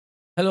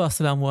Hello,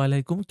 আসসালামু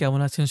আলাইকুম। কেমন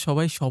আছেন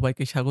সবাই?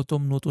 সবাইকে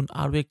স্বাগতম নতুন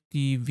আরো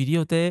একটি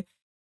ভিডিওতে।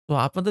 তো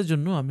আপনাদের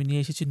জন্য আমি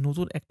নিয়ে এসেছি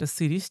নতুন একটা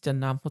সিরিজ যার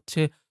নাম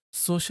হচ্ছে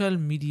সোশ্যাল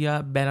মিডিয়া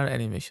ব্যানার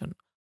অ্যানিমেশন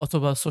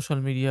অথবা সোশ্যাল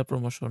মিডিয়া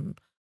প্রমোশন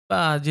বা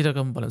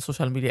যেরকম বলেন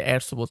সোশ্যাল মিডিয়া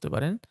অ্যাডস ও বলতে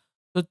পারেন।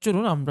 তো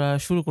চলুন আমরা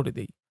শুরু করে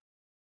দেই।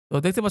 তো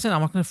দেখতে পাচ্ছেন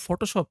আমার এখানে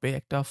ফটোশপে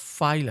একটা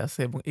ফাইল আছে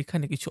এবং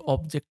এখানে কিছু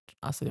অবজেক্ট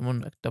আছে। যেমন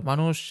একটা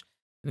মানুষ,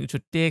 কিছু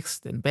টেক্সট,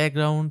 দেন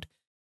ব্যাকগ্রাউন্ড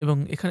এবং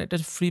এখানে একটা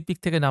ফ্রি পিক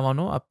থেকে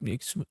নামানো।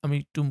 আমি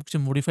একটু কিছু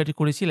মডিফাইড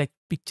করেছি। লাইক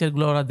পিকচার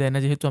গুলো ওরা দেয় না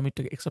যেহেতু আমি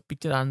একটা এক্সট্রা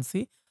পিকচার আনছি।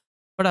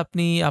 বাট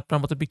আপনি আপনার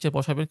মতো পিকচার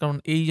বসাবেন। কারণ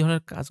এই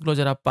ধরনের কাজগুলো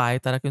যারা পায়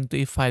তারা কিন্তু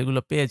এই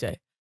ফাইলগুলো পেয়ে যায়।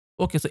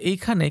 ওকে, সো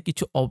এইখানে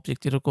কিছু অবজেক্ট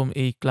যেরকম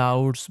এই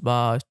ক্লাউডস বা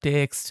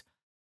টেক্সট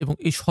এবং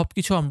এই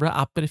সবকিছু আমরা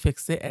after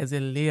effects a as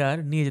a layer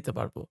নিয়ে যেতে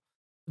পারবো।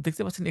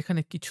 দেখতে পাচ্ছেন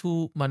এখানে কিছু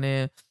মানে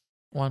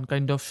ওয়ান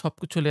কাইন্ড অফ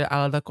সবকিছু লেয়ার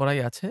আলাদা করাই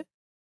আছে।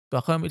 তো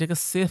এখন আমি এটাকে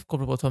সেভ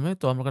করব ১ম এ।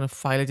 তো আমার এখানে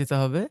ফাইলে যেতে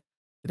হবে।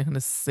 দেন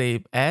এখানে সেভ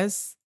অ্যাজ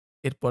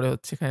এরপরে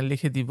হচ্ছে এখানে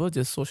লিখে দিব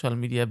যে সোশ্যাল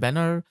মিডিয়া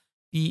ব্যানার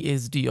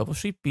পিএসডি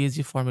অবশ্যই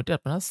পিএসডি ফরম্যাটে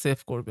আপনারা সেভ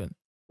করবেন।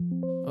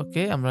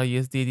 ওকে, আমরা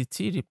ইয়েস দিয়ে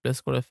দিচ্ছি। রিপ্লেস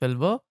করে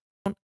ফেলবো।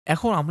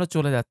 এখন আমরা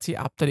চলে যাচ্ছি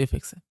আফটার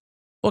ইফেক্টস এ।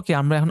 ওকে,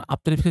 আমরা এখন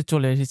আফটার ইফেক্টস এ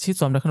চলে এসেছি।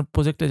 সো আমরা এখন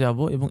প্রজেক্টে যাব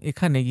এবং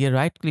এখানে গিয়ে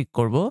রাইট ক্লিক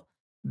করব।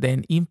 দেন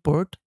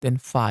ইম্পোর্ট, দেন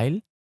ফাইল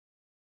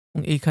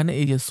এবং এইখানে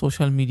এই যে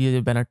সোশ্যাল মিডিয়া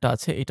যে ব্যানারটা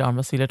আছে এটা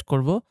আমরা সিলেক্ট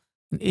করব।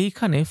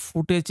 এইখানে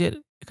ফুটেজের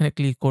এখানে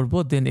ক্লিক করব।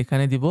 দেন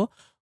এখানে দিব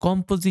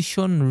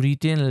composition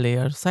written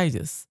layer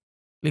sizes.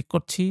 Click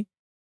করছি।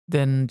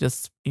 দেন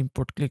জাস্ট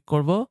ইম্পোর্ট ক্লিক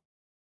করব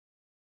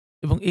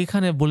এবং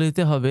এখানে বলে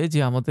দিতে হবে যে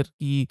আমাদের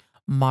কি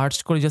মার্জ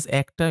করে জাস্ট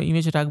একটা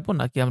ইমেজ রাখবো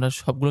নাকি আমরা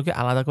সবগুলোকে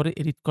আলাদা করে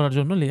এডিট করার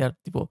জন্য লেয়ার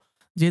দিব।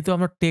 যেহেতু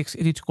আমরা টেক্সট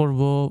এডিট করব,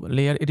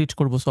 লেয়ার এডিট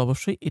করব সো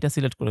অবশ্যই এটা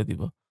সিলেক্ট করে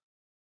দিব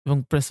এবং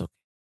প্রেস ওকে।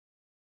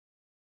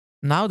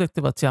 নাও দেখতে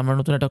পাচ্ছি আমার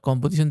নতুন একটা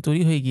কম্পোজিশন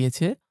তৈরি হয়ে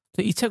গিয়েছে। তো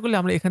ইচ্ছা করলে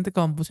আমরা এখান থেকে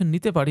কম্পোজিশন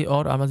নিতে পারি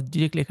অর আমরা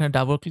ডিরেক্টলি এখানে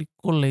ডাবল ক্লিক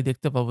করলেই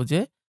দেখতে পাবো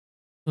যে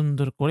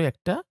সুন্দর করে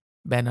একটা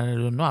ব্যানারের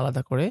জন্য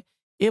আলাদা করে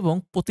এবং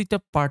প্রতিটা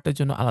পার্টের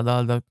জন্য আলাদা,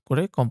 আলাদা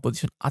করে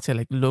কম্পোজিশন আছে।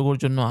 লাইক লোগোর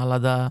জন্য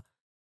আলাদা,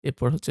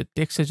 এরপর হচ্ছে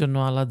টেক্সটের জন্য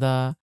আলাদা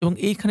এবং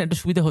এইখানে একটা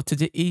সুবিধা হচ্ছে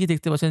যে এই যে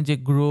দেখতে পাচ্ছেন যে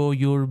গ্রো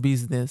ইউর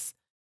বিজনেস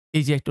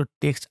এই যে একটা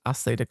টেক্সট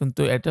আছে এটা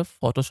কিন্তু একটা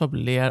ফটোশপ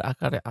লেয়ার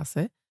আকারে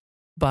আছে।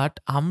 বাট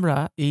আমরা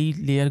এই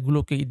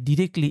লেয়ারগুলোকে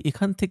ডিরেক্টলি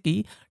এখান থেকেই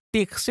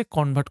টেক্সটে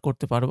কনভার্ট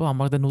করতে পারবো।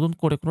 আমাদের নতুন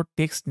করে কোনো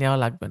টেক্সট নেওয়া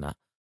লাগবে না।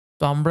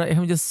 তো আমরা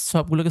এখানে জাস্ট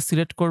সবগুলোকে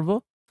সিলেক্ট করব।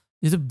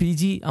 যেহেতু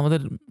বিজি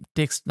আমাদের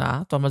টেক্সট না,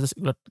 তো আমরা জাস্ট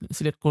এগুলো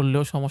সিলেক্ট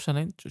করলেও সমস্যা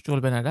নেই,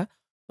 চলবে না এটা।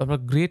 তো আমরা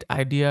great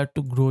idea to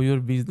grow your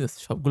business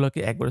সবগুলোকে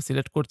একবারে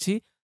সিলেক্ট করছি।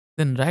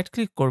 দেন রাইট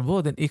ক্লিক করব।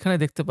 দেন এখানে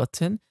দেখতে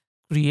পাচ্ছেন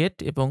ক্রিয়েট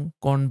এবং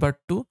convert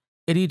to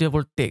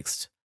editable text.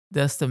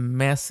 That's the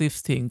massive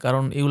thing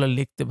কারণ এগুলা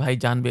লিখতে ভাই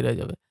জান বের হয়ে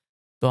যাবে।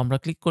 তো আমরা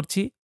ক্লিক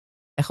করছি।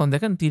 এখন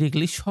দেখেন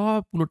ডিরেক্টলি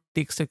সবগুলো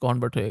টেক্সটে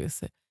কনভার্ট হয়ে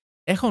গেছে।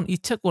 এখন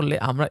ইচ্ছা করলে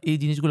আমরা এই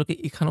জিনিসগুলোকে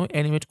এখানেও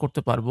অ্যানিমেট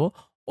করতে পারবো।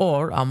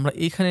 অর আমরা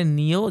এখানে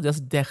নিয়েও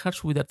জাস্ট দেখার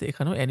সুবিধার্থে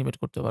এখানেও অ্যানিমেট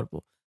করতে পারবো।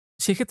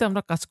 সেক্ষেত্রে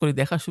আমরা কাজ করি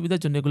দেখার সুবিধার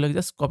জন্য এগুলোকে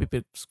জাস্ট কপি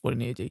পেস্ট করে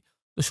নিয়ে যাই।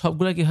 তো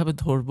সবগুলা কিভাবে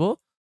ধরবো?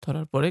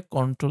 ধরার পরে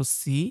কন্ট্রোল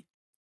সি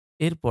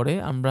এরপরে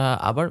আমরা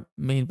আবার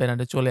মেইন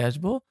প্যানেলে চলে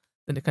আসবো।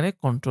 দেন এখানে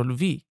কন্ট্রোল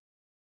ভি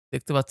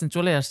দেখতে পাচ্ছেন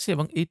চলে আসছে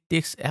এবং এই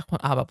টেক্সট এখন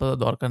আপাতত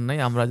দরকার নাই।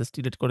 আমরা জাস্ট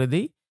ডিলিট করে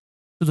দেই।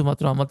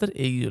 শুধুমাত্র আমাদের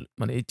এই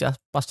মানে এই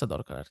 ৫ টা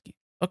দরকার আরকি।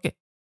 ওকে?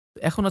 তো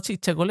এখন হচ্ছে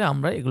ইচ্ছা করলে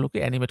আমরা এগুলোকে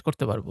অ্যানিমেট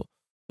করতে পারবো।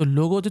 তো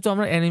লোগো যেহেতু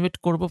আমরা অ্যানিমেট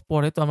করব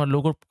পরে, তো আমরা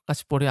লোগোর কাজ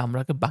পরে আমরা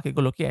আগে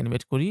বাকিগুলোকে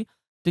অ্যানিমেট করি।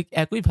 ঠিক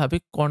একইভাবে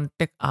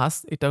কনট্যাক্ট আস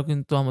এটাও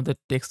কিন্তু আমাদের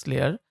টেক্সট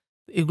লেয়ার।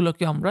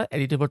 এগুলোকে আমরা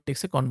এডিটেবল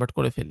টেক্সটে কনভার্ট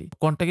করে ফেলি।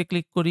 কনট্যাক্ট এ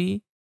ক্লিক করি।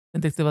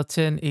 দেখতে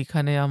পাচ্ছেন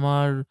এইখানে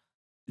আমার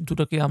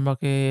দুটোকে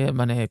আমাকে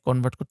মানে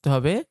কনভার্ট করতে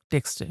হবে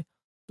টেক্সটে।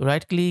 তো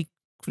right click,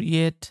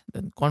 create,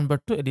 then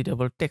convert to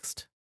editable text.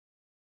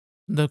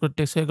 সুন্দর করে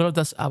টেক্সট হয়ে গেল।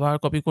 জাস্ট আবার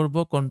কপি করব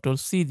কন্ট্রোল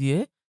সি দিয়ে।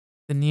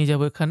 দেন নিয়ে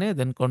যাবো এখানে।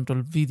 দেন কন্ট্রোল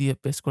ভি দিয়ে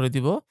পেস্ট করে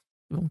দিব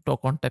এবং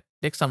কনট্যাক্ট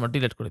টেক্সট আমরা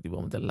ডিলিট করে দিব।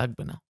 আমাদের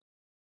লাগবে না।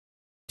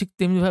 ঠিক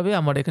তেমনিভাবে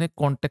আমার এখানে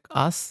কনট্যাক্ট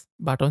আস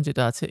বাটন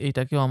যেটা আছে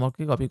এইটাকেও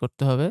আমাকে কপি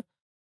করতে হবে।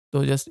 তো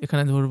জাস্ট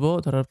এখানে ধরবো।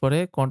 ধরার পরে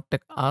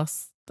কনট্যাক্ট আস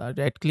তার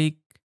right click,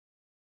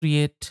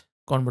 create,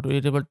 convert to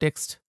editable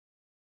text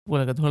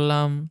ওগুলাকে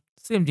ধরলাম।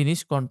 সেম জিনিস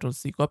কন্ট্রোল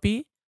সি কপি,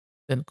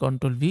 দেন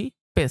কন্ট্রোল ভি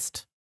পেস্ট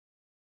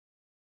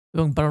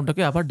এবং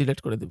বাটনটাকে আবার ডিলিট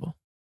করে দিব।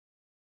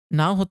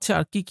 নাও হচ্ছে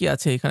আর কি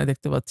আছে এখানে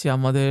দেখতে পাচ্ছি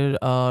আমাদের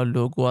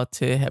লোগো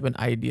আছে, হ্যাভ এন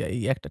আইডিয়া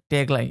এই একটা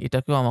ট্যাগলাইন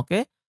এটাকেও আমাকে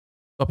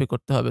কপি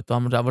করতে হবে। তো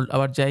আমরা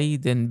আবার যাই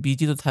দেন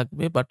বিজি তো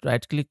থাকবে বাট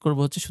রাইট ক্লিক করব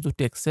হচ্ছে শুধু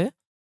টেক্সটে।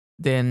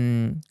 দেন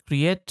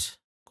create,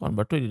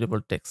 convert to editable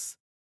text.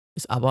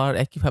 আবার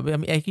একইভাবে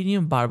আমি একই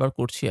নিয়ম বারবার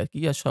করছি আরকি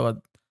আর সবার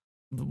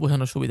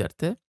বোঝানোর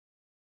সুবিধার্থে।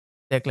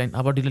 ট্যাগলাইন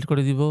আবার ডিলিট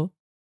করে দিব।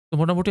 তো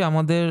মোটামুটি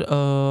আমাদের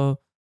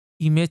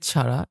ইমেজ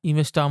ছাড়া,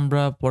 ইমেজটা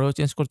আমরা পরেও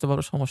চেঞ্জ করতে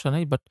পারবো সমস্যা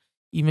নাই। বাট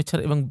ইমেজ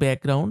ছাড়া এবং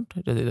ব্যাকগ্রাউন্ড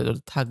এটা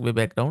থাকবে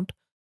ব্যাকগ্রাউন্ড।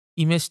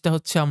 ইমেজটা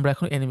হচ্ছে আমরা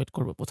এখন অ্যানিমেট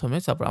করব ১ম এ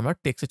তারপর আমরা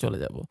টেক্সটে চলে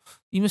যাব।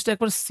 ইমেজটা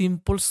একবার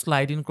সিম্পল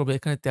স্লাইড ইন করব।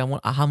 এখানে তেমন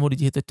আহামরি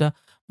যেহেতু এটা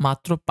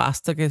মাত্র ৫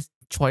 থেকে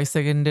 6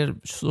 সেকেন্ডের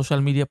সোশ্যাল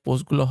মিডিয়া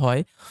পোস্টগুলো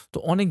হয়। তো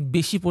অনেক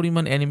বেশি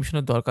পরিমাণ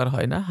অ্যানিমেশনের দরকার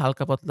হয় না।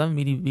 হালকা পাতলা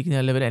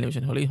বিগিনার লেভেল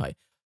অ্যানিমেশন হলেই হয়।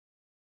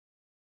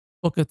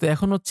 ওকে, তো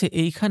এখন হচ্ছে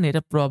এইখানে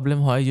এটা প্রবলেম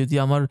হয় যদি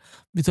আমার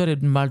ভিতরে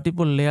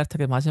মাল্টিপল লেয়ার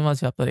থাকে মাঝে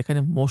মাঝে আপনার এখানে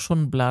মোশন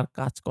ব্লার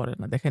কাজ করে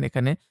না। দেখেন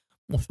এখানে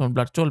মোশন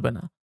ব্লার চলবে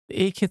না। তো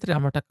এই ক্ষেত্রে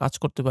আমরা একটা কাজ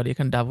করতে পারি।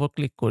 এখানে ডাবল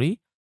ক্লিক করি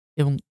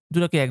এবং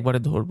দুটাকে একবারে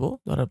ধরবো।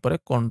 ধরার পরে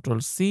কন্ট্রোল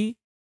সি,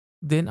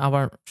 দেন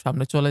আবার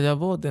সামনে চলে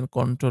যাবো, দেন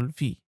কন্ট্রোল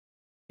ভি।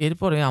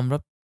 এরপরে আমরা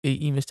এই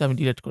ইমেজটা আমি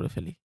ডিলিট করে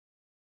ফেলি।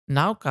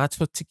 নাও কাজ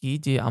হচ্ছে কি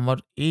যে আমার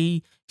এই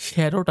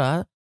শ্যাডোটা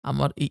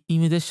আমার এই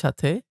ইমেজের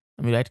সাথে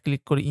আমি রাইট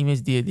ক্লিক করে ইমেজ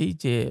দিয়ে দিই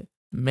যে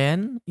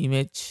ম্যান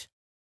ইমেজ।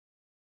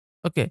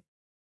 ওকে?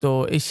 তো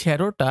এই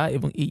শ্যাডোটা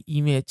এবং এই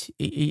ইমেজ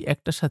এই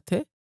একটার সাথে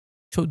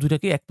 ২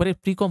 টাকে একবারে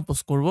প্রি-কম্পোজ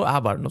করব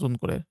আবার নতুন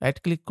করে। রাইট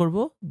ক্লিক করব,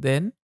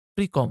 দেন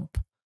প্রি-কম্প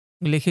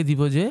লিখে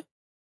দিব যে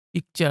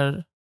পিকচার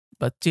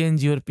বা চেঞ্জ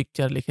ইউর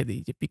পিকচার লিখে দেই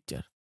যে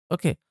পিকচার।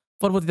 ওকে?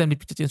 পরবর্তীতে আমি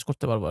পিকচার চেঞ্জ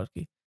করতে পারবো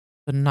আরকি।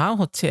 তো নাও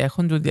হচ্ছে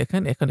এখন যদি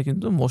দেখেন এখানে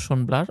কিন্তু মোশন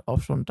ব্লার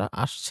অপশনটা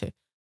আসছে।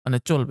 মানে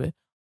চলবে।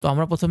 তো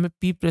আমরা ১ম এ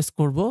P প্রেস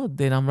করব,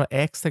 দেন আমরা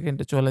 ১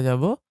 সেকেন্ডে চলে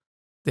যাব।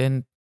 দেন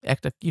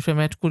একটা কিফ্রেম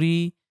এড করি,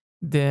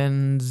 দেন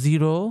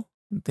 0,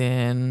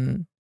 দেন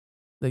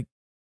লাইক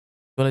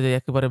চলে যাই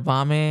একেবারে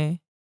বামে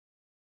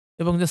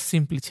এবং জাস্ট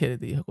সিম্পলি ছেড়ে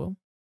দিই এরকম।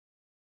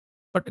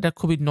 বাট এটা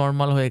খুবই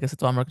নরমাল হয়ে গেছে।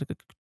 তো আমরা এটাকে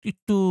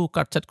একটু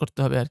কাটছাঁট করতে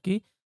হবে আরকি।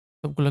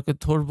 সবগুলোকে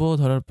ধরবো,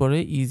 ধরার পরে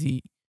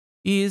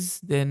ইজ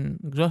দেন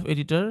গ্রাফ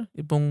এডিটর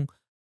এবং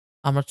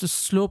আমরা হচ্ছে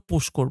স্লো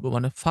পুশ করব।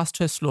 মানে ফার্স্ট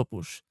হয় স্লো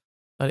পুশ।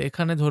 আর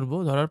এখানে ধরবো,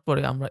 ধরার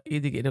পরে আমরা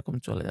এদিকে এরকম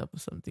চলে যাবো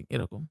সামথিং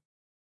এরকম।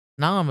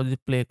 নাও আমরা যদি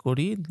প্লে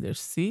করি,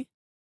 লেটস সি।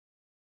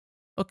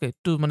 ওকে,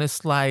 একটু মানে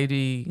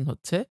স্লাইডিং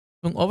হচ্ছে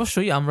এবং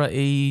অবশ্যই আমরা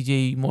এই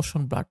যেই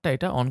মোশন ব্লারটা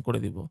এটা অন করে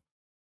দিব।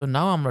 তো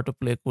নাও আমরা একটু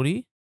প্লে করি।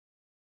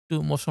 একটু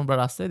মোশন ব্লার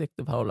আছে,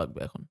 দেখতে ভালো লাগবে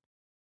এখন।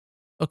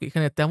 ওকে,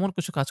 এখানে তেমন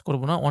কিছু কাজ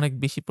করব না। অনেক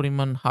বেশি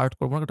পরিমাণ হার্ড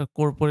করব না। এটা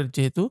কর্পোরেট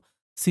যেহেতু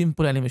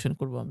সিম্পল অ্যানিমেশন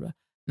করব আমরা।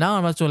 নাও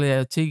আমরা চলে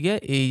যাচ্ছি গিয়ে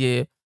এই যে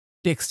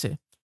টেক্সটে।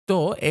 তো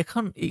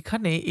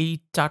এখানে এই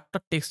 ৪ টা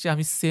টেক্সটে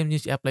আমি সেম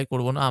জিনিস এপ্লাই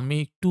করব না। আমি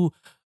একটু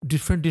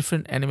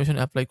ডিফারেন্ট অ্যানিমেশন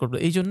এপ্লাই করব।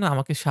 এইজন্য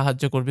আমাকে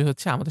সাহায্য করবে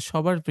হচ্ছে আমাদের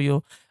সবার প্রিয়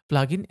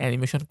প্লাগইন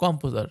অ্যানিমেশন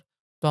কম্পোজার।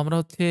 তো আমরা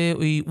হচ্ছে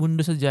ওই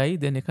উইন্ডোজে যাই,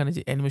 দেন এখানে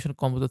যে অ্যানিমেশন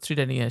কম্পোজার ৩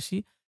 টা নিয়ে আসি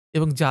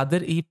এবং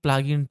যাদের এই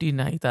প্লাগইনটি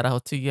নাই তারা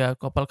হচ্ছে গিয়া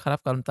কপাল খারাপ।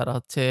 কারণ তারা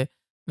হচ্ছে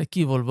মানে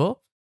কি বলবো?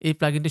 এই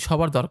প্লাগইনটি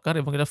সবার দরকার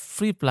এবং এটা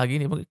ফ্রি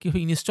প্লাগইন এবং কিভাবে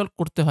ইনস্টল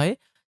করতে হয়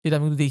সেটা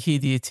আমি কিন্তু দেখিয়ে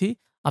দিয়েছি।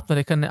 আপনারা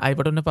এখানে আই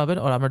বাটনে পাবেন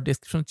আর আমার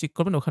ডেসক্রিপশন চেক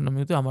করবেন। ওখানে আমি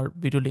কিন্তু আমার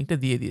ভিডিও লিঙ্কটা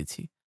দিয়ে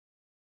দিয়েছি।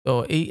 তো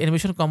এই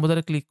অ্যানিমেশন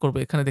কম্পোজারে ক্লিক করব।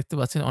 এখানে দেখতে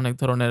পাচ্ছেন অনেক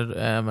ধরনের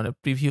মানে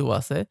প্রিভিউ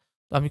আছে।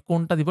 তো আমি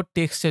কোনটা দিব?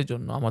 টেক্সটের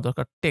জন্য। আমার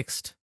দরকার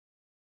টেক্সট।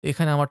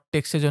 এখানে আমার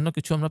টেক্সটের জন্য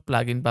কিছু আমরা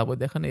প্লাগইন পাবো।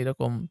 দেখেন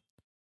এরকম,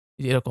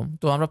 এই যে এরকম।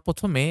 তো আমরা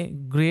 ১ম এ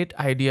গ্রেট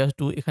আইডিয়া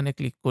টু এখানে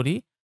ক্লিক করি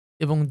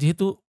এবং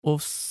যেহেতু ও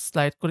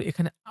স্লাইড করে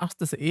এখানে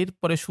আসতেছে,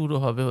 এরপরে শুরু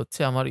হবে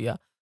হচ্ছে আমার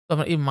তো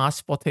আমার এই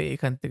মাঝপথে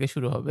এখান থেকে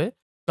শুরু হবে।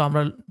 তো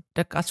আমরা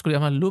একটা কাজ করি,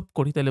 আমরা লুপ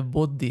করি, তাহলে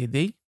বোথ দিয়ে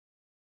দেই।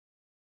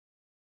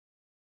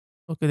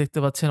 ওকে, দেখতে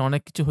পাচ্ছেন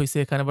অনেক কিছু হইছে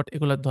এখানে বাট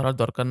এগুলা ধরার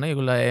দরকার নাই।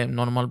 এগুলা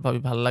নরমাল ভাবে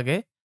ভাল্লাগে।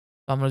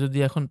 তো আমরা যদি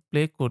এখন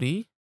প্লে করি,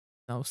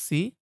 নাও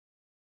সি,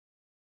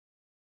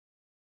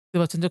 দেখতে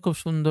পাচ্ছেন যে খুব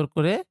সুন্দর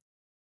করে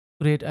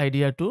গ্রেট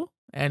আইডিয়া টু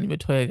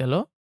অ্যানিমেট হয়ে গেল।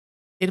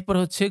 এরপর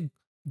হচ্ছে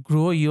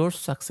গ্রো ইওর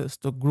সাকসেস।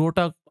 তো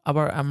গ্রোটা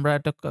আবার আমরা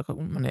একটা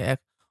মানে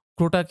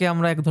গ্রোটাকে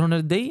আমরা এক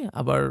ধরনের দেই,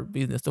 আবার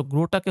বিজনেস। তো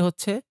গ্রোটাকে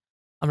হচ্ছে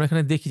আমরা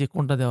এখানে দেখি যে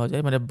কোনটা দেওয়া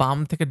যায়। মানে বাম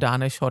থেকে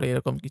ডানে সরে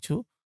এরকম কিছু।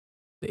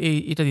 তো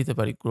এটা দিতে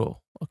পারি গ্রো।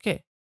 ওকে?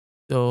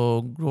 তো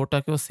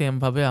গ্রোটাকেও সেম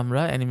ভাবে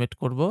আমরা অ্যানিমেট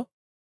করব।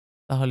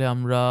 তাহলে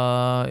আমরা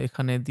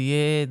এখানে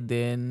দিয়ে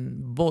দেন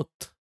বোথ,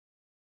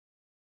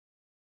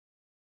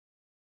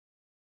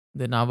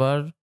 দেন আবার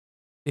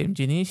সেম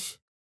জিনিস।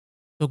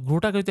 তো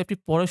গ্রোটাকে যদি আপনি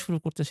পরে শুরু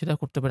করতে সেটা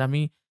করতে পারেন।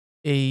 আমি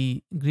এই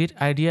গ্রেট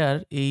আইডিয়ার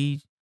এই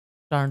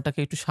টার্নটাকে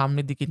একটু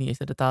সামনের দিকে নিয়ে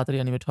এসে এটা তাড়াতাড়ি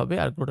অ্যানিমেট হবে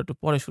আর গ্রোটা একটু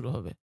পরে শুরু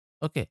হবে।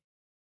 ওকে?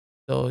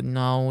 তো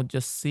নাও তো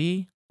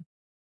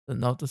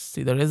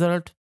সি দ্যা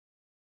রেজাল্ট।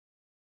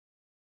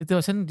 দেখতে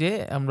পাচ্ছেন যে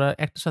আমরা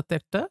একটার সাথে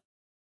একটা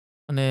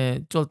মানে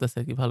চলতেছে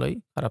আরকি ভালোই,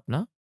 খারাপ না।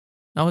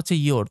 না হচ্ছে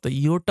ইয়োর। তো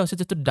ইয়োরটা হচ্ছে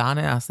যেহেতু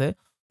ডানে আছে,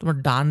 তোমার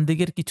ডান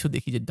দিকের কিছু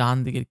দেখি যে ডান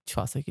দিকের কিছু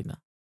আছে কিনা।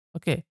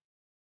 ওকে?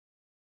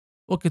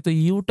 ওকে, তো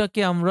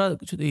ইউটাকে আমরা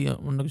কিছু দেই,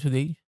 অন্য কিছু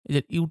দেই। এই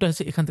যে ইউটা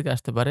হচ্ছে এখান থেকে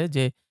আসতে পারে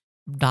যে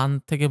ডান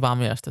থেকে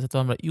বামে আসতেছে। তো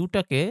আমরা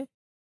ইউটাকে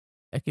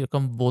একই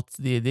রকম বোথ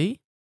দিয়ে দেই।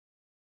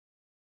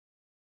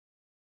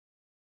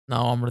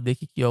 নাও আমরা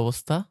দেখি কি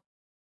অবস্থা।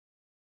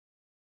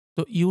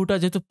 তো ইউটা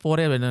যেহেতু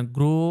পরে হবে না,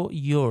 গ্রো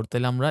ইয়োর,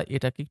 তাইলে আমরা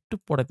এটাকে একটু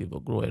পরে দিব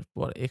গ্রো এর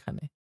পরে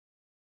এখানে।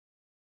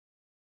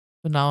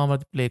 তো নাও আমরা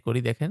প্লে করি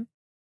দেখেন।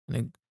 মানে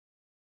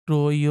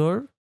গ্রো ইয়োর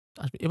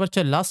আসবে। এবার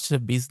চাই লাস্ট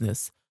বিজনেস।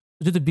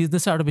 যদি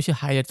বিজনেসে আরো বেশি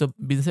হাইলাইট, তো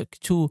বিজনেসে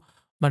কিছু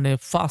মানে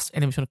ফাস্ট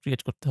অ্যানিমেশন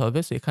ক্রিয়েট করতে হবে।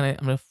 সো এখানে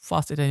আমরা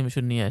ফাস্ট এটা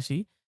অ্যানিমেশন নিয়ে আসি।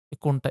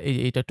 কোনটা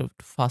এইটা একটু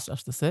ফাস্ট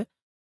আসতেছে।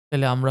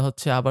 তাইলে আমরা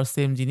হচ্ছে আবার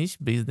সেম জিনিস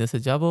বিজনেসে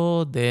যাবো।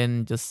 দেন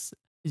জাস্ট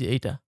এই যে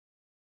এইটা।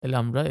 তাইলে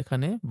আমরা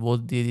এখানে বোথ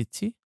দিয়ে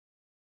দিচ্ছি।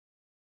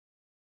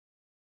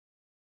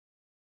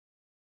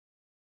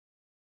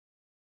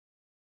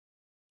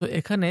 তো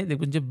এখানে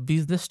দেখবেন যে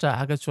বিজনেসটা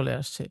আগে চলে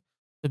আসছে।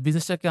 তো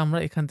বিজনেসটাকে আমরা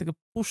এখান থেকে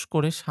পুশ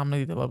করে সামনে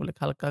দিতে পারবো। লাইক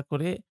হালকা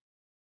করে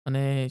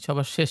মানে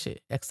সবার শেষে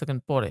 ১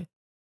 সেকেন্ড পরে।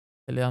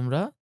 তাইলে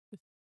আমরা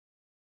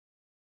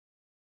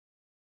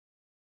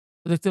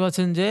দেখতে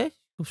পাচ্ছেন যে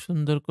খুব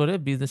সুন্দর করে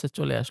বিজনেসে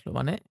চলে আসলো।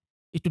 মানে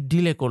একটু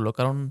ডিলে করলো।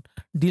 কারণ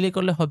ডিলে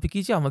করলে হবে কি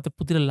যে আমাদের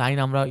প্রতিটা লাইন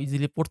আমরা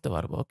ইজিলি পড়তে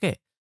পারবো। ওকে?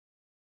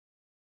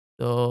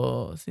 তো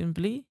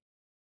সিম্পলি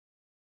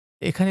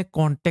এখানে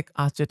কনটেক্ট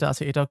আস যেটা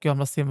আছে এটাকেও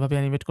আমরা সেম ভাবে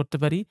অ্যানিমেট করতে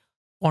পারি।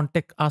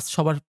 কনটেক্ট আস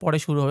সবার পরে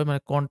শুরু হবে।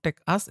 মানে কনটেক্ট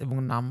আস এবং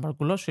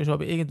নাম্বারগুলো শেষ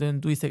হবে এই ধরেন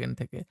 ২ সেকেন্ড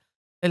থেকে।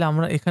 তাইলে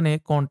আমরা এখানে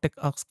কনটেক্ট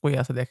আস কই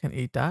আছে দেখেন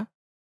এইটা।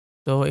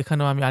 তো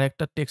এখানেও আমি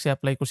আরেকটা টেক্সট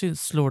এপ্লাই করছি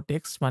স্লো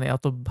টেক্সট মানে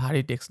অত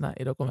ভারী টেক্সট না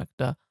এরকম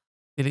একটা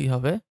দিলেই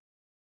হবে।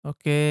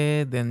 ওকে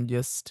দেন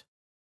জাস্ট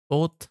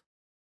both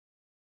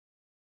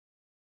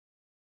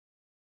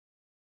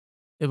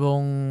এবং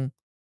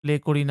প্লে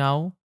করি নাও।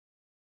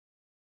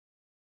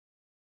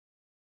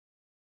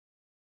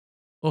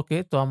 ওকে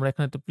তো আমরা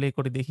এখানে একটু প্লে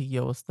করে দেখি কি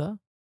অবস্থা।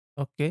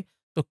 ওকে।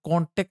 তো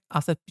কনটেক্ট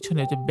আসার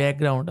পিছনে যে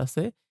ব্যাকগ্রাউন্ড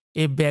আছে,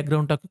 এই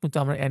ব্যাকগ্রাউন্ডটাকে কিন্তু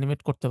আমরা অ্যানিমেট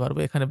করতে পারবো।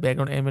 এখানে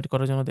ব্যাকগ্রাউন্ড অ্যানিমেট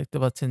করার জন্য দেখতে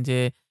পাচ্ছেন যে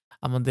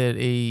আমাদের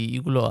এই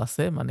ইগুলো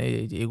আছে, মানে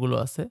এই যে এগুলো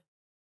আছে।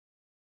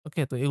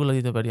 ওকে? তো এগুলো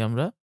দিতে পারি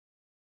আমরা।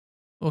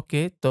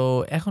 ওকে। তো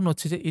এখন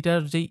হচ্ছে যে এটার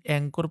যেই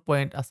অ্যাঙ্কর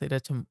পয়েন্ট আছে এটা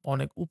হচ্ছে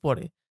অনেক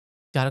উপরে।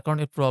 যার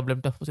কারণে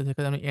প্রবলেমটা হচ্ছে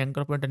যেখানে আমি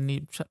অ্যাঙ্কর পয়েন্টটা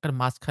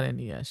মাঝখানে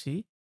নিয়ে আসি।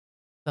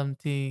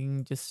 সামথিং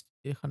জাস্ট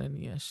এখানে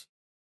নিয়ে আসি।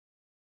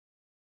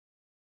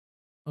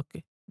 ওকে।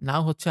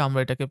 নাও হচ্ছে আমরা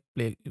এটাকে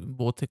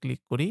both এ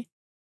ক্লিক করি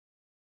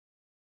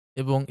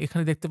এবং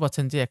এখানে দেখতে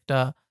পাচ্ছেন যে একটা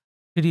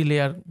 3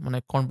 লেয়ার মানে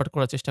কনভার্ট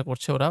করার চেষ্টা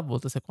করছে ওরা।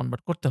 বলতেছে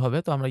কনভার্ট করতে হবে।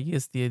 তো আমরা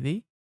ইয়েস দিয়ে দেই।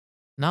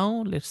 Now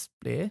let's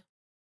play.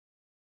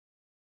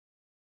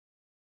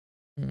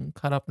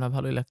 খারাপ না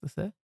ভালোই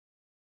লাগতেছে।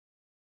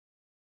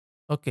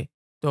 ওকে।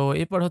 তো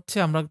এরপর হচ্ছে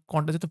আমরা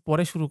কনটা যেহেতু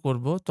পরে শুরু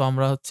করব, তো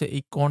আমরা হচ্ছে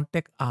এই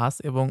কনট্যাক্ট আস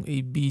এবং এই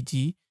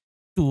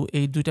BG2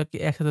 এই ২ টাকে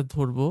একসাথে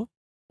ধরবো।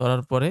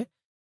 ধরার পরে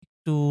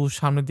একটু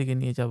সামনের দিকে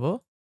নিয়ে যাবো।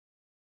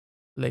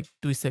 লাইক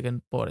 ২ সেকেন্ড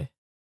পরে।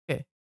 ওকে?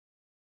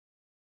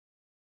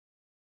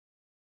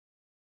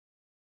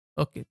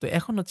 ওকে। তো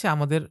এখন হচ্ছে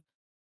আমাদের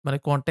মানে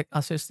কনট্যাক্ট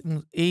আসেস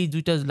এই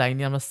 ২ টা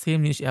লাইনে আমরা সেম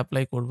জিনিস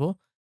এপ্লাই করব।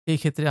 এই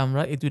ক্ষেত্রে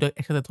আমরা এই ২ টা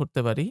একসাথে ধরতে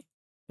পারি।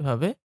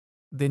 এভাবে।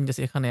 দেন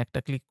জাস্ট এখানে একটা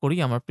ক্লিক করি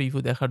আমার প্রিভিউ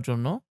দেখার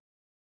জন্য।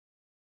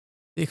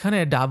 এখানে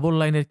ডাবল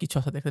লাইনের কিছু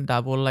আছে দেখেন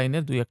ডাবল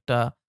লাইনের ২ ১ টা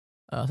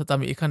আছে তো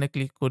আমি এখানে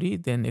ক্লিক করি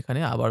দেন এখানে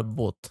আবার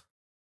বোথ।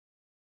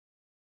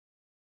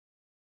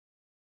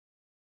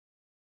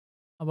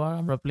 আবার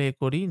আমরা প্লে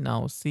করি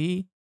নাও সি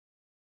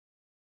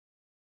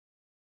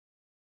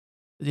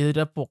যে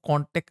এটা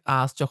কনটেক্ট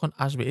আস যখন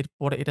আসবে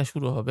এরপরে এটা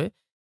শুরু হবে।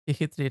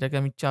 এক্ষেত্রে এটাকে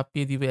আমি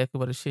চাপিয়ে দিব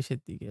একেবারে শেষের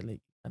দিকে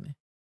লাইক এখানে।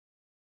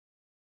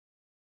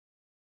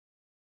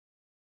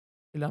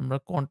 তাহলে আমরা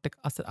কনটেক্ট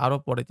আস এর আরো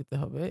পরে যেতে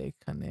হবে।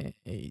 এখানে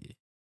এই যে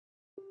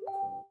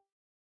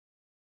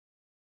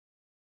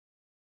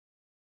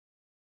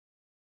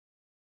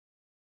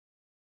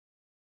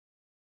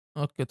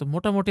ওকে তো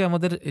মোটামুটি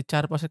আমাদের এই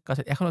চারপাশের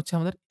কাছে এখন হচ্ছে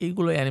আমাদের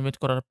এইগুলো অ্যানিমেট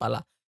করার পালা।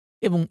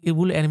 এবং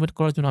এগুলো অ্যানিমেট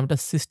করার জন্য আমি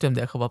একটা সিস্টেম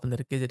দেখাবো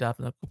আপনাদেরকে যেটা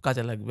আপনার খুব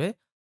কাজে লাগবে।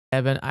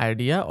 Have an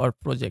idea or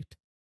project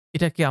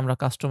এটাকে আমরা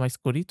কাস্টমাইজ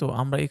করি। তো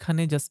আমরা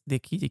এখানে জাস্ট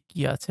দেখি যে কি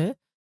আছে।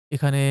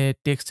 এখানে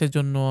টেক্সটের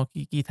জন্য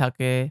কি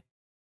থাকে?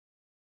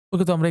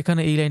 ওকে তো আমরা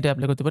এখানে এই লাইনটা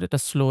এপ্লাই করতে পারি। এটা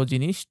স্লো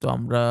জিনিস। তো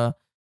আমরা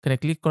এখানে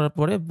ক্লিক করার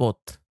পরে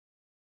বোথ।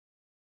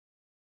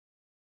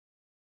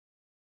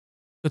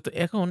 তো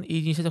এখন এই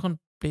জিনিসটা যখন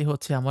প্লে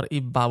হচ্ছে আমার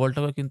এই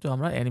বাবলটাকে কিন্তু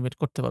আমরা অ্যানিমেট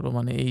করতে পারবো।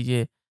 মানে এই যে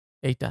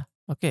এইটা।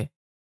 ওকে?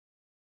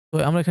 তো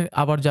আমরা এখানে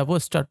আবার যাবো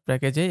স্টার্ট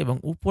প্যাকেজে এবং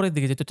উপরের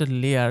দিকে যেটা একটা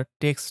লেয়ার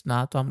টেক্সট না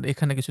তো আমরা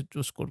এখানে কিছু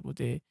চুজ করব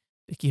যে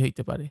কি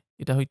হইতে পারে?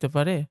 এটা হইতে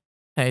পারে?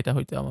 হ্যাঁ, এটা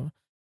হইতে আমার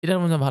এটার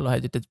মনে হয় ভালো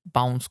হয় যেটা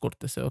বাউন্স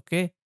করতেছে। ওকে?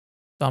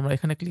 তো আমরা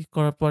এখানে ক্লিক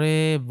করার পরে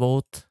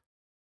বোথ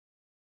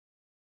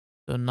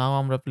তো নাও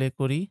আমরা প্লে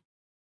করি।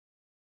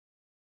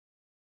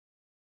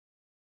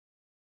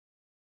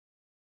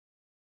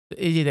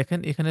 তো এই যে দেখেন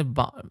এখানে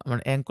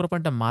মানে অ্যাঙ্কর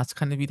পয়েন্টটা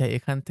মাঝখানে বিধায়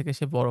এখান থেকে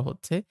সে বড়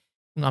হচ্ছে।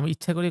 এবং আমি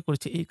ইচ্ছা করেই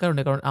করেছি এই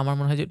কারণে কারণ আমার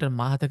মনে হয় যে এটার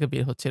মাথা থেকে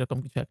বের হচ্ছে এরকম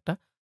কিছু একটা।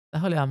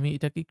 তাহলে আমি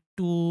এটাকে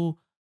একটু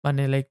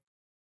মানে লাইক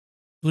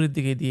দূরের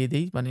দিকে দিয়ে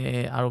দেই। মানে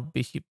আরো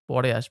বেশি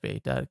পরে আসবে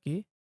এটা আরকি।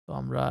 তো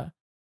আমরা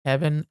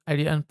হ্যাভেন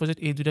আইডিয়া অ্যান্ড প্রজেক্ট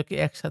এই ২ টাকে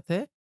একসাথে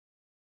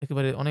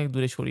একেবারে অনেক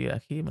দূরে সরিয়ে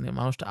রাখি। মানে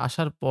মানুষটা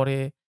আসার পরে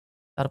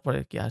তারপরে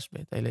আরকি আসবে।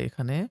 তাইলে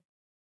এখানে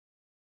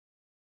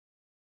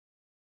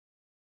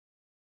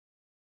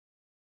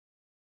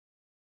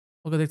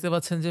ওকে দেখতে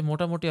পাচ্ছেন যে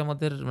মোটামুটি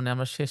আমাদের মানে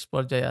আমরা শেষ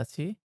পর্যায়ে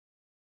আছি।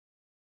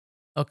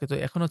 ওকে তো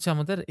এখন হচ্ছে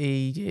আমাদের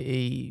এই যে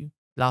এই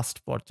লাস্ট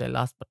পর্যায়ে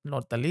last but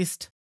not the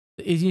list.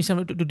 তো এই জিনিসটা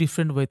আমরা একটু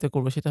ডিফারেন্ট ওয়েতে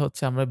করব। সেটা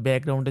হচ্ছে আমরা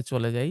ব্যাকগ্রাউন্ডে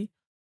চলে যাই।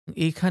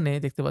 এইখানে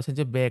দেখতে পাচ্ছেন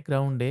যে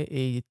ব্যাকগ্রাউন্ডে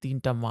এই ৩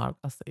 টা মার্ক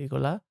আছে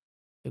এগুলা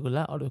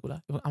আর ওগুলা।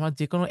 এবং আমরা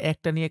যেকোনো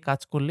একটা নিয়ে কাজ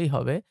করলেই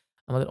হবে।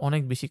 আমাদের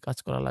অনেক বেশি কাজ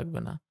করা লাগবে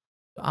না।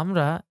 তো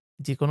আমরা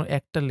যেকোনো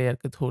একটা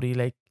লেয়ারকে ধরি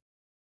লাইক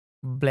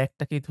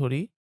ব্লাকটাকেই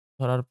ধরি।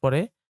 ধরার পরে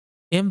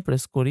এম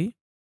প্রেস করি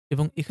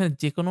এবং এখানে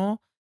যেকোনো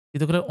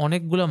যেতে করে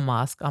অনেকগুলা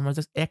মাস্ক আমরা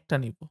জাস্ট একটা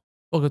নিবো।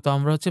 ওকে, তো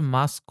আমরা হচ্ছে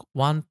মাস্ক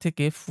 1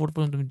 থেকে 4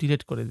 পর্যন্ত আমি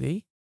ডিলিট করে দেই।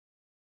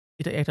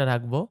 এটা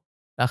রাখবো।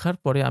 রাখার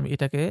পরে আমি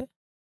এটাকে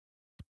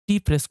টি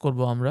প্রেস করব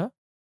আমরা।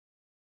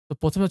 তো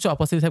 ১ম এ হচ্ছে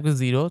opacity থাকবে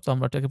 0, তো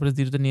আমরা এটাকে পুরো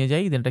 0 তে নিয়ে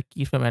যাই। দেন একটা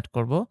কি ফ্রেম এড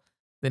করব।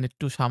 দেন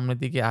একটু সামনের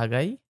দিকে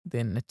আগাই।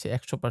 দেন হচ্ছে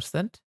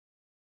 ১০০%।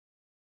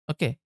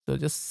 ওকে? তো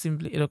জাস্ট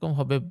সিম্পলি এরকম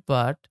হবে,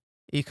 বাট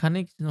এখানে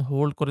কিছু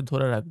হোল্ড করে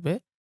ধরে রাখবে।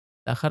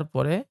 রাখার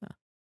পরে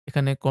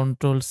এখানে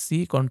কন্ট্রোল সি,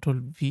 কন্ট্রোল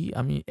ভি,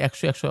 আমি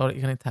 ১০০ আর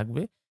এখানে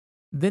থাকবে।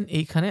 দেন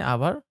এইখানে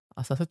আবার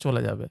আস্তে, আস্তে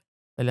চলে যাবে।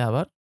 তাইলে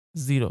আবার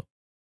 0।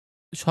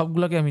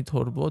 সবগুলাকে আমি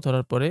ধরবো।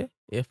 ধরার পরে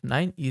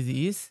F9 ইজি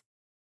ইজ।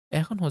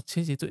 এখন হচ্ছে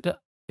যেহেতু এটা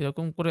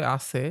এরকম করে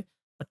আছে,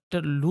 বাট এটা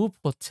লুপ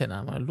হচ্ছে না।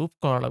 মানে লুপ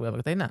করা লাগবে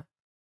আমাকে, তাই না?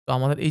 তো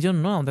আমাদের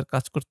এইজন্য আমাদের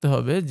কাজ করতে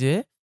হবে যে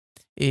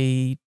এই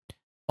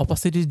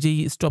opacity র যেই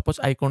স্টপওয়াচ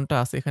আইকনটা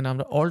আছে এখানে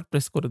আমরা অল্ট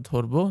প্রেস করে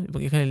ধরবো এবং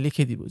এখানে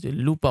লিখে দিব যে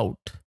লুপ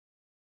আউট।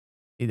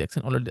 এই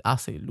দেখছেন অলরেডি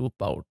আছে লুপ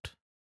আউট।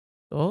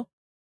 তো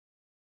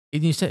এই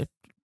জিনিসটা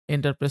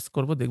এন্টার প্রেস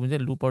করব, দেখবেন যে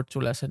লুপ আউট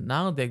চলে আসে।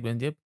 নাও দেখবেন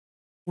যে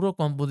পুরো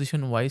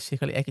কম্পোজিশন ওয়াইজ সে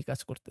খালি একই কাজ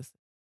করতেছে।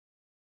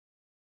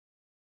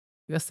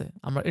 ঠিক আছে?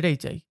 আমরা এটাই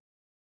চাই।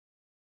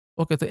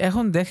 ওকে, তো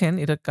এখন দেখেন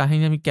এটার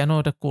কাহিনী আমি কেন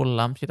এটা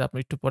করলাম সেটা আপনি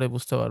একটু পরে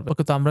বুঝতে পারবেন।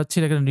 ওকে, তো আমরা হচ্ছে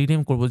এটাকে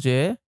রিনেম করব যে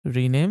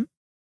রিনেম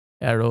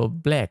অ্যারো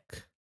ব্লাক।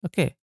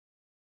 ওকে?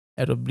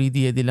 অ্যারো ব্লি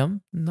দিয়ে দিলাম।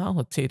 না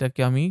হচ্ছে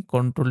এটাকে আমি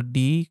কন্ট্রোল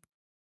ডি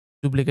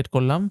ডুপ্লিকেট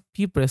করলাম,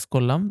 পি প্রেস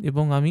করলাম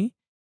এবং আমি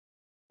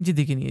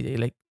যেদিকে নিয়ে যাই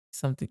লাইক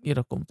সামথিং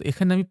এরকম। তো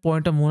এখানে আমি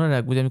পয়েন্টটা মনে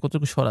রাখবো যে আমি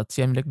কতটুকু সরাচ্ছি।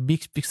 আমি লাইক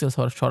 ২০ পিক্সেল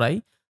সরাই।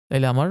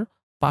 তাইলে আমার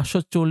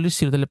 ৫৪০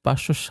 ছিল, তাহলে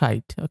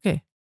 ৫৬০। ওকে?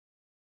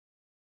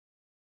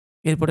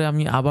 এরপরে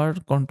আমি আবার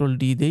কন্ট্রোল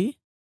ডি দেই।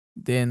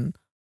 দেন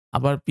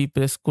আবার পি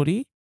প্রেস করি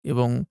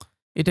এবং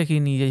এটাকে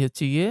নিয়ে যাই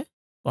হচ্ছে গিয়ে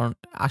কন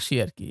 ৮০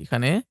 আরকি।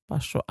 এখানে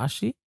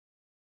 ৫৮০।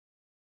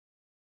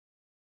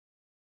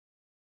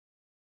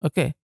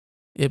 ওকে?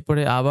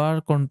 এরপরে আবার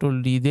কন্ট্রোল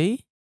ডি দেই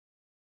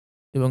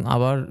এবং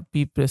আবার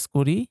পি প্রেস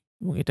করি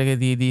এবং এটাকে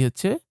দিয়ে দিই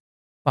হচ্ছে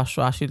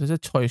 ৫৮০ হচ্ছে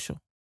 ৬০০।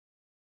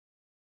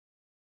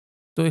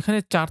 তো এখানে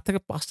 ৪ থেকে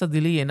 ৫ টা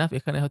দিলেই এনাফ।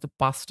 এখানে হয়তো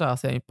 ৫ টা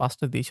আছে। আমি ৫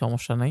 টা দেই,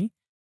 সমস্যা নাই।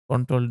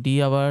 কন্ট্রোল ডি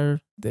আবার,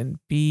 দেন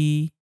পি,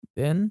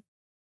 দেন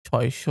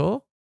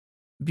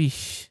 ৬২০।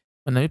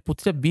 মানে আমি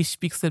প্রতিটা ২০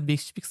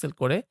 পিক্সেল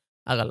করে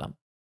আগালাম।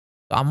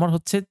 তো আমার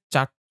হচ্ছে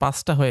 ৫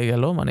 টা হয়ে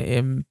গেল। মানে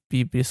এমপি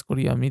প্রেস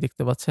করি আমি,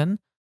 দেখতে পাচ্ছেন।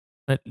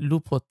 মানে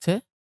লুপ হচ্ছে।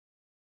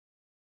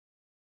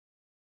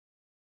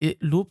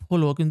 লুপ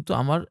হলো কিন্তু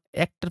আমার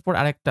একটার পর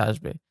আরেকটা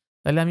আসবে।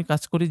 তাইলে আমি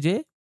কাজ করি যে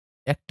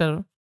একটার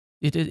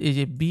এটা এই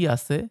যে বি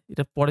আছে,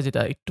 এটার পরে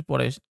যেটা একটু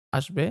পরে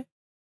আসবে,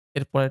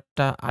 এর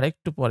পরেরটা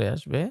আরেকটু পরে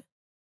আসবে,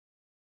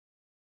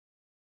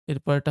 এর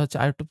পরেরটা হচ্ছে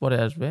আরেকটু পরে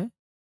আসবে,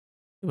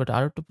 এবারটা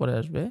আরেকটু পরে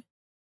আসবে।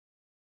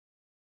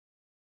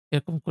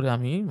 এরকম করে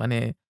আমি মানে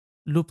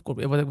লুপ করব।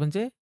 এবার দেখবেন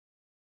যে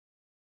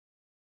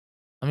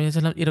আমি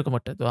চাচ্ছিলাম এরকম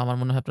একটা। তো আমার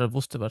মনে হয় আপনারা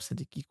বুঝতে পারছেন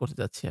যে কি করতে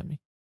যাচ্ছি আমি।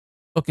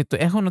 ওকে, তো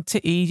এখন হচ্ছে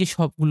এই যে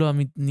সবগুলো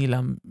আমি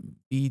নিলাম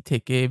বি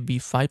থেকে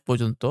B5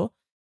 পর্যন্ত,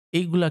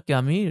 এইগুলাকে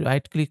আমি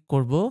রাইট ক্লিক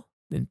করব,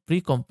 দেন প্রি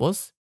কম্পোজ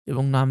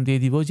এবং নাম দিয়ে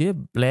দিব যে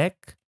ব্লাক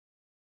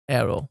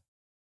অ্যারো।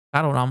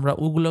 কারণ আমরা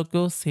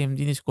ওগুলোকেও সেম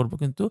জিনিস করব,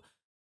 কিন্তু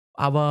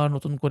আবার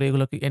নতুন করে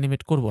এগুলোকে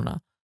অ্যানিমেট করব না।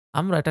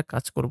 আমরা একটা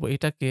কাজ করব।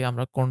 এটাকে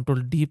আমরা কন্ট্রোল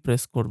ডি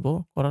প্রেস করব।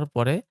 করার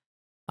পরে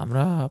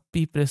আমরা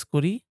পি প্রেস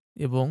করি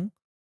এবং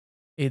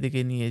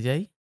এদিকে নিয়ে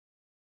যাই।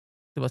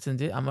 দেখতে পাচ্ছেন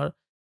যে আমার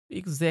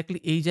এক্সাক্টলি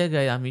এই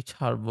জায়গায় আমি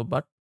ছাড়বো,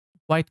 বাট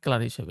হোয়াইট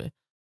কালার হিসেবে।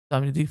 তো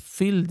আমি যদি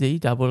ফিল দেই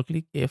ডাবল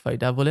ক্লিক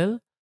FILL,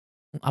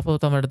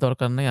 আপাতত আমার এটা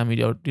দরকার নাই। আমি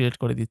ডিলিট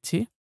করে দিচ্ছি।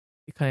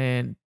 এখানে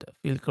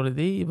ফিল করে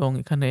দেই এবং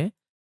এখানে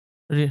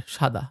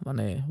সাদা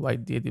মানে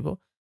হোয়াইট দিয়ে দিব।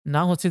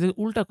 না হচ্ছে যে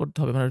উল্টা করতে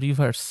হবে, মানে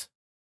রিভার্স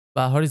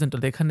বা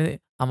হরিজন্টাল। এখানে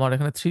আমার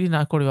এখানে 3D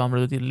না করেও আমরা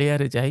যদি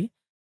লেয়ারে যাই,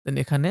 দেন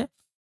এখানে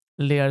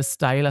লেয়ার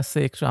স্টাইল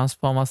আছে,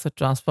 ট্রান্সফর্ম আছে।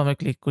 ট্রান্সফর্ম এ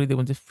ক্লিক করি,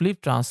 দেখবেন যে ফ্লিপ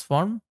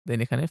ট্রান্সফর্ম, দেন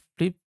এখানে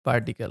ফ্লিপ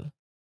ভার্টিক্যাল।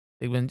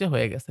 দেখবেন যে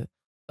হয়ে গেছে।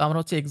 তো আমরা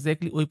হচ্ছে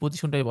এক্সাক্টলি ওই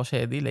পজিশনটাই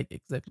বসায় দিই। লাইক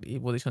এক্সাক্টলি এই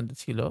পজিশনটা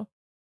ছিল।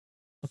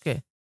 ওকে?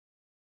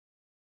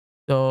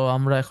 তো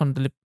আমরা এখন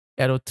তাহলে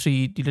অ্যারো 3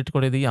 ডিলিট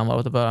করে দেই। আমরা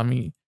অথবা আমি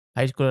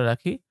হাইড করে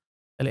রাখি।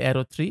 তাহলে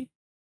অ্যারো 3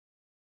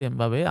 সেম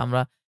ভাবে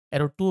আমরা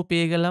অ্যারো 2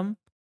 পেয়ে গেলাম,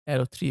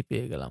 অ্যারো 3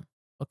 পেয়ে গেলাম।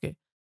 ওকে?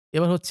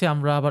 এবার হচ্ছে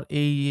আমরা আবার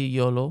এই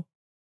ইয়েলো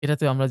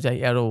এটাতে আমরা যাই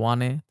অ্যারো 1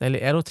 এ। তাইলে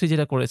অ্যারো 3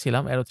 যেটা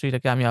করেছিলাম, অ্যারো 3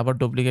 টাকে আমি আবার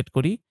ডুপ্লিকেট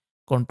করি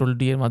কন্ট্রোল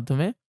ডি এর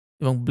মাধ্যমে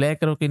এবং ব্লাক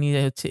অ্যারোকে নিয়ে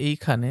যাই হচ্ছে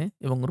এইখানে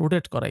এবং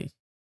রোটেট করাই।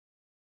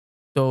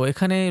 তো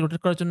এখানে রোটেট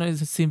করার জন্য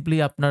সিম্পলি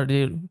আপনার যে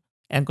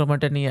অ্যাঙ্কর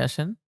পয়েন্টটা নিয়ে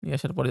আসেন। নিয়ে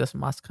আসার পরে জাস্ট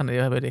মাঝখানে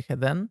এভাবে রেখে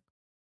দেন।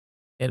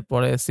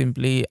 এরপরে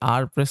সিম্পলি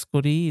আর প্রেস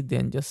করি।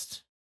 দেন জাস্ট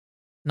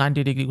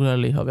 90 ডিগ্রি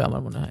ঘোরালেই হবে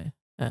আমার মনে হয়।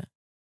 হ্যাঁ।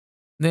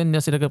 দেন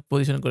জাস্ট এটাকে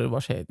পজিশন করে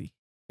বসায় দিই।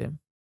 সেম।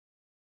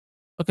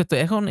 ওকে, তো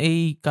এখন এই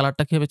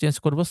কালারটা কিভাবে চেঞ্জ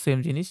করব? সেম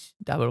জিনিস।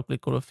 ডাবল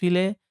ক্লিক করব ফিল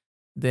এ।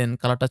 দেন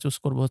কালারটা চুজ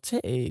করব হচ্ছে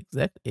এই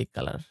এক্সাক্ট এই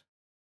কালার।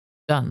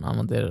 ডান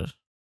আমাদের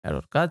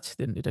অ্যারোর কাজ।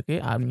 দেন এটাকে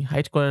আমি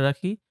হাইড করে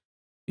রাখি।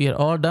 We are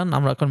all done.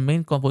 আমরা এখন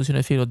মেইন কম্পোজিশন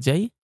এ ফেরত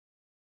যাই।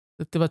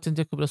 দেখতে পাচ্ছেন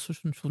যে খুব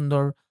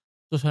সুন্দর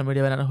সোশ্যাল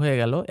মিডিয়া ব্যানার হয়ে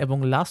গেল এবং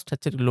লাস্ট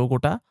হচ্ছে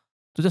লোগোটা।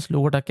 তো জাস্ট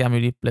লোগোটাকে আমি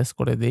রিপ্লেস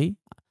করে দেই।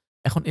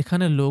 এখন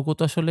এখানে লোগো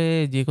তো আসলে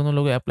যেকোনো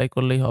লোগো এপ্লাই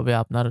করলেই হবে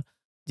আপনার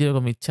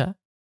যেরকম ইচ্ছা।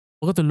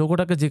 ওকে তো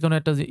লোগোটাকে যেকোনো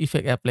একটা যে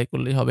ইফেক্ট এপ্লাই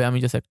করলেই হবে। আমি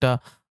জাস্ট একটা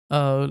আ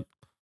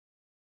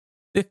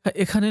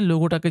এখানে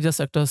লোগোটাকে জাস্ট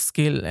একটা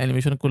স্কেল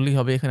অ্যানিমেশন করলেই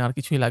হবে। এখানে আর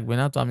কিছুই লাগবে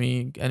না। তো আমি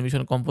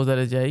অ্যানিমেশন কম্পোজার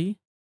এ যাই।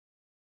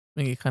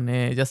 আমি এখানে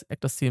জাস্ট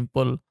একটা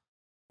সিম্পল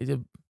এই যে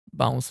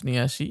বাউন্স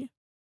নিয়ে আসি।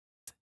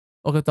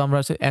 ওকে তো আমরা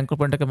হচ্ছে অ্যাঙ্কর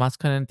পয়েন্টটাকে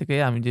মাঝখানে থেকে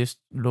আমি জাস্ট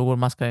লোগোর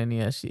মাঝখানে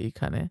নিয়ে আসি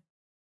এইখানে।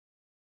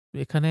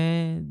 এখানে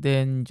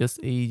দেন জাস্ট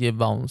এই যে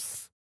বাউন্স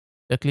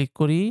এটা ক্লিক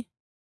করি।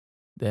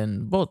 দেন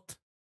বোথ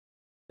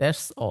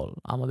দ্যাটস অল।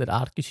 আমাদের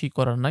আর কিছুই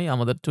করার নাই।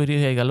 আমাদের তৈরি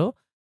হয়ে গেল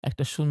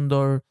একটা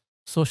সুন্দর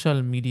সোশ্যাল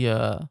মিডিয়া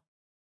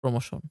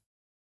প্রমোশন।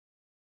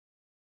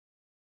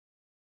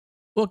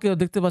 ওকে,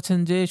 দেখতে পাচ্ছেন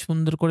যে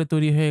সুন্দর করে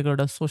তৈরি হয়ে গেল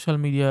একটা সোশ্যাল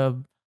মিডিয়া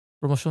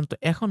প্রমোশন। তো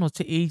এখন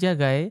হচ্ছে এই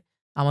জায়গায়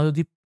আমরা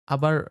যদি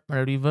আবার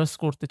মানে রিভার্স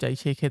করতে চাই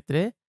সেই ক্ষেত্রে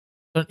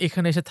কারণ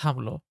এখানে এসে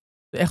থামলো।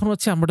 তো এখন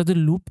হচ্ছে আমরা যদি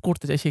লুপ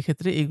করতে চাই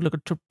সেক্ষেত্রে এগুলোকে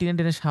টেনে,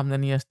 টেনে সামনে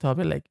নিয়ে আসতে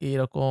হবে। লাইক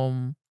এরকম,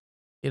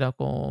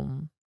 এরকম,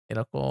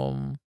 এরকম,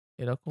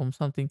 এরকম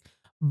সামথিং।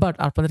 বাট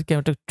আপনাদেরকে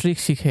আমি একটা ট্রিক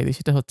শিখিয়ে দিই।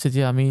 সেটা হচ্ছে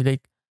যে আমি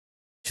লাইক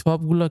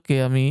সবগুলাকে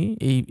আমি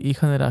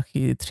এইখানে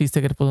রাখি ৩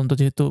 সেকেন্ড পর্যন্ত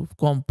যেহেতু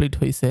কমপ্লিট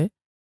হইছে।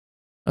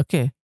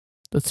 ওকে?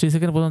 তো ৩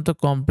 সেকেন্ড পর্যন্ত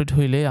কমপ্লিট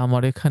হইলে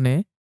আমার এখানে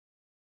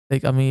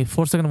লাইক আমি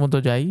 ৪ সেকেন্ড মতো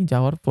যাই।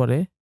 যাওয়ার পরে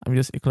আমি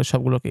জাস্ট এখানে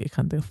সবগুলোকে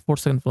এখান থেকে ৪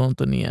 সেকেন্ড পর্যন্ত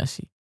নিয়ে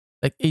আসি।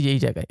 লাইক এই যে এই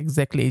জায়গায়,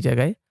 এক্সাক্টলি এই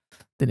জায়গায়।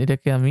 দেন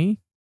এটাকে আমি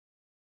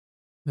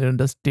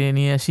জাস্ট টেনে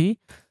নিয়ে আসি।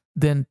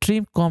 দেন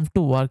trim com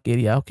to work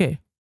area. ওকে?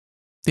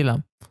 দিলাম।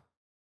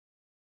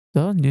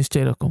 তো জিনিসটা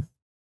এরকম।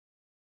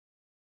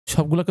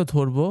 সবগুলোকে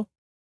ধরবো,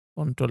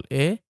 কন্ট্রোল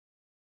এ,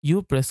 ইউ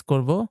প্রেস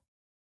করব,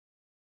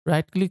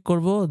 রাইট ক্লিক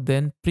করব,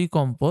 দেন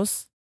প্রি-কম্পোজ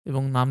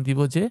এবং নাম দিব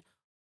যে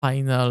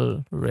ফাইনাল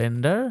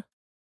রেন্ডার।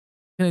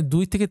 এখানে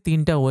 ২ থেকে ৩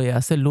 টা ওয়ে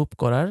আছে লুপ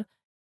করার।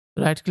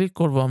 রাইট ক্লিক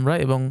করব আমরা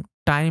এবং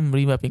টাইম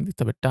রিম্যাপিং দিতে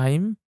হবে।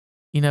 Time,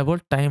 enable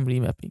time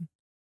রিম্যাপিং।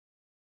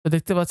 তো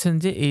দেখতে পাচ্ছেন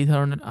যে এই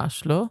ধরনের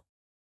আসলো।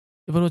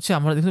 এবার হচ্ছে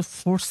আমরা দেখুন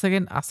 ৪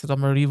 সেকেন্ড আছে তো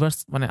আমরা রিভার্স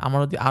মানে আমার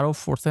যদি আরো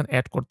 ৪ সেকেন্ড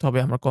এড করতে হবে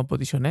আমার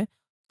কম্পোজিশন এ।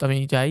 তো আমি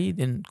যাই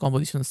দেন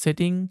কম্পোজিশন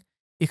সেটিং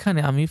এখানে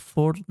আমি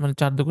 ৪ মানে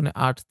 ৪ দুগুণে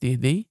 ৮ দিয়ে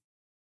দেই।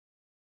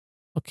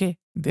 ওকে?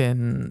 দেন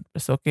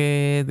প্রেস ওকে।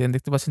 দেন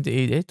দেখতে পাচ্ছেন যে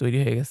এই যে তৈরি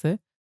হয়ে গেছে।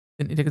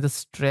 দেন এটাকে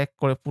জাস্ট ড্রাগ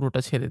করে পুরোটা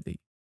ছেড়ে দেই।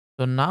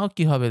 তো নাও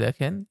কি হবে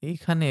দেখেন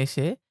এইখানে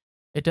এসে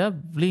এটা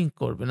ব্লিঙ্ক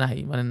করবে নাই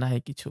মানে নাই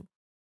কিছু।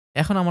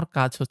 এখন আমার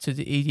কাজ হচ্ছে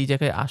যে এই যে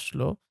জায়গায়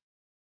আসলো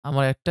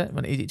আমার একটা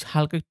মানে এই যে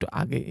হালকা একটু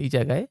আগে এই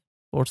জায়গায়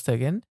 ৪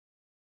 সেকেন্ড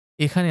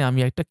এখানে আমি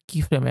একটা কি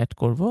ফ্রেম এড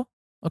করব।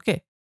 ওকে?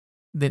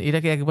 দেন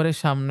এটাকে একবারে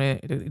সামনে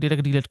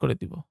এটাকে ডিলিট করে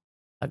দিব।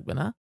 লাগবে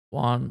না।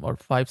 1 or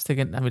 5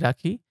 সেকেন্ড আমি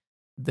রাখি।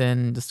 দেন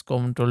just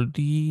control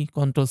D,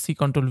 control C,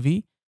 control V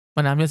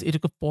মানে আমি জাস্ট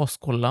এটাকে পজ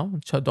করলাম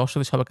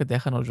দর্শকদের সবাইকে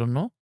দেখানোর জন্য।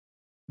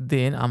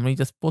 দেন আমি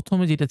জাস্ট ১ম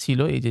এ যেটা ছিল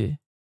এই যে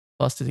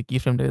ফার্স্ট এ যে কি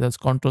ফ্রেমটাকে জাস্ট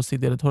কন্ট্রোল সি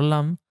দিয়ে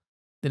ধরলাম।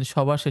 দেন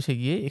সবার শেষে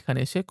গিয়ে এখানে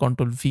এসে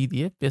কন্ট্রোল ভি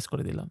দিয়ে পেস্ট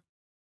করে দিলাম।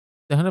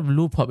 এখন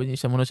লুপ হবে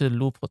জিনিসটা মনে হচ্ছে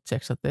লুপ হচ্ছে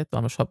একসাথে। তো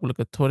আমরা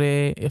সবগুলোকে ধরে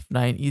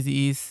F9 ইজি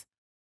ইজ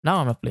নাও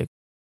আমরা প্লে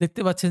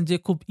দেখতে পাচ্ছেন যে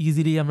খুব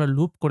ইজিলি আমরা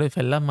লুপ করে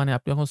ফেললাম। মানে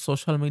আপনি যখন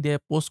সোশ্যাল মিডিয়ায়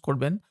পোস্ট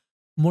করবেন,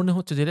 মনে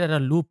হচ্ছে যে এটা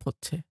লুপ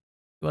হচ্ছে।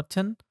 বুঝতে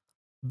পারছেন?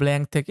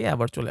 ব্ল্যাংক থেকে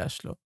আবার চলে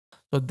আসলো।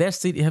 তো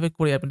দ্যাটস ইট এভাবে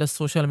করে আপনি একটা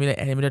সোশ্যাল মিডিয়া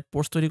অ্যানিমেটেড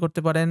পোস্ট তৈরি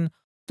করতে পারেন।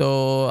 তো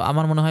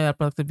আমার মনে হয়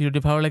আপনার কাছে ভিডিওটি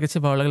ভালো লেগেছে।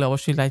 ভালো লাগলে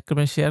অবশ্যই লাইক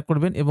করবেন, শেয়ার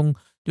করবেন এবং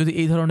যদি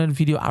এই ধরনের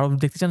ভিডিও আরো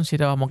দেখতে চান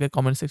সেটাও আমাকে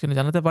কমেন্ট সেকশনে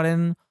জানাতে পারেন।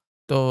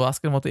 তো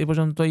আজকের মতো এই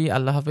পর্যন্তই।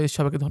 আল্লাহ হাফেজ।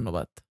 সবাইকে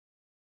ধন্যবাদ।